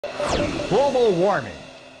Global warming.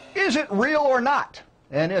 Is it real or not?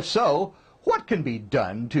 And if so, what can be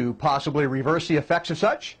done to possibly reverse the effects of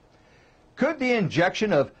such? Could the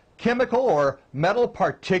injection of chemical or metal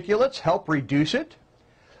particulates help reduce it?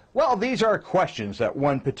 Well, these are questions that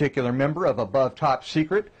one particular member of Above Top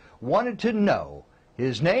Secret wanted to know.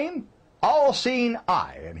 His name? All-Seeing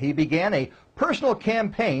Eye, and he began a personal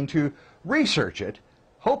campaign to research it,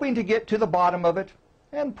 hoping to get to the bottom of it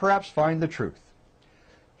and perhaps find the truth.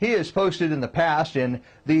 He has posted in the past in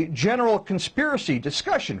the General Conspiracy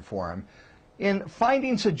Discussion Forum in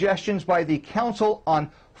finding suggestions by the Council on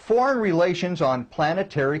Foreign Relations on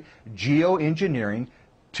Planetary Geoengineering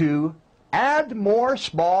to add more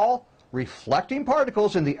small reflecting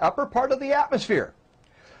particles in the upper part of the atmosphere.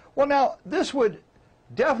 Well, now, this would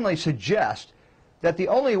definitely suggest that the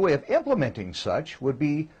only way of implementing such would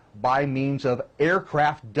be by means of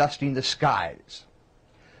aircraft dusting the skies.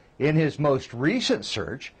 In his most recent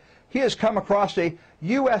search, he has come across a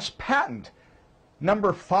U.S. patent,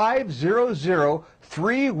 number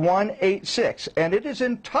 5003186, and it is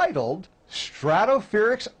entitled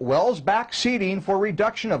Stratospheric Welsbach Seeding for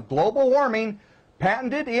Reduction of Global Warming,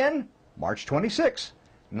 patented in March 26,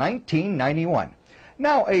 1991.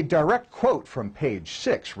 Now, a direct quote from page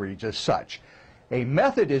 6 reads as such: "A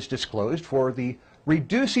method is disclosed for the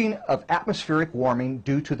reducing of atmospheric warming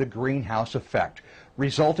due to the greenhouse effect,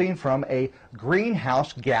 resulting from a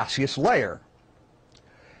greenhouse gaseous layer.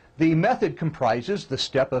 The method comprises the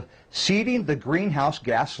step of seeding the greenhouse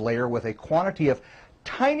gas layer with a quantity of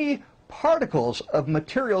tiny particles of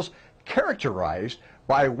materials characterized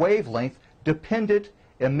by wavelength-dependent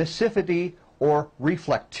emissivity or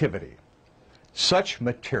reflectivity. Such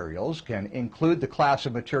materials can include the class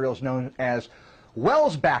of materials known as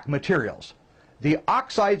welsbach materials, the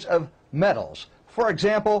oxides of metals. For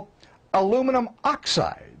example, aluminum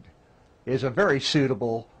oxide is a very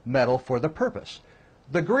suitable metal for the purpose.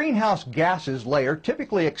 The greenhouse gases layer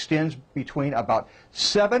typically extends between about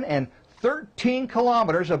 7 and 13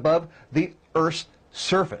 kilometers above the Earth's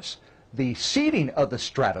surface. The seeding of the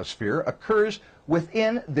stratosphere occurs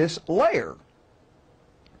within this layer."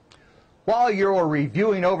 While you're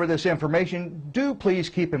reviewing over this information, do please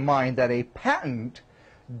keep in mind that a patent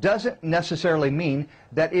doesn't necessarily mean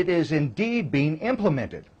that it is indeed being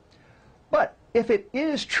implemented. But if it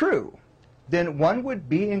is true, then one would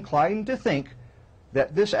be inclined to think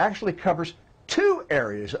that this actually covers two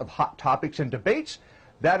areas of hot topics and debates,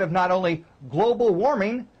 that of not only global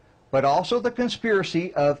warming, but also the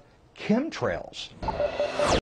conspiracy of chemtrails.